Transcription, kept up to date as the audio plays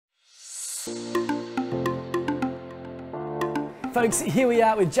Folks, here we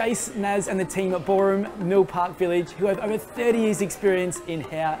are with Jace, Naz and the team at Ballroom Mill Park Village, who have over 30 years experience in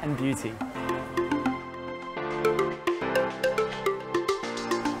hair and beauty.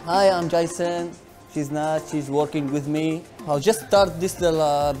 Hi, I'm Jason. She's Naz, she's working with me. I just started this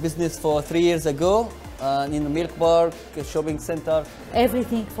business for 3 years ago in the Milk Park shopping center.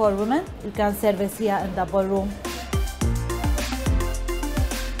 Everything for women, you can service here in the ballroom.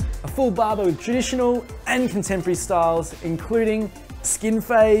 A full barber with traditional and contemporary styles, including skin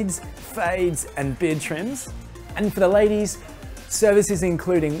fades, and beard trims. And for the ladies, services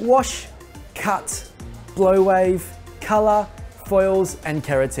including wash, cut, blow wave, colour, foils and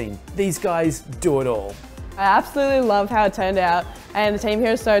keratin. These guys do it all. I absolutely love how it turned out, and the team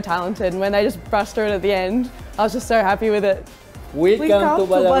here is so talented, and when they just brushed through it at the end, I was just so happy with it. Welcome to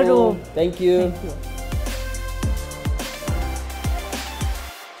Ballroom. Thank you. Thank you.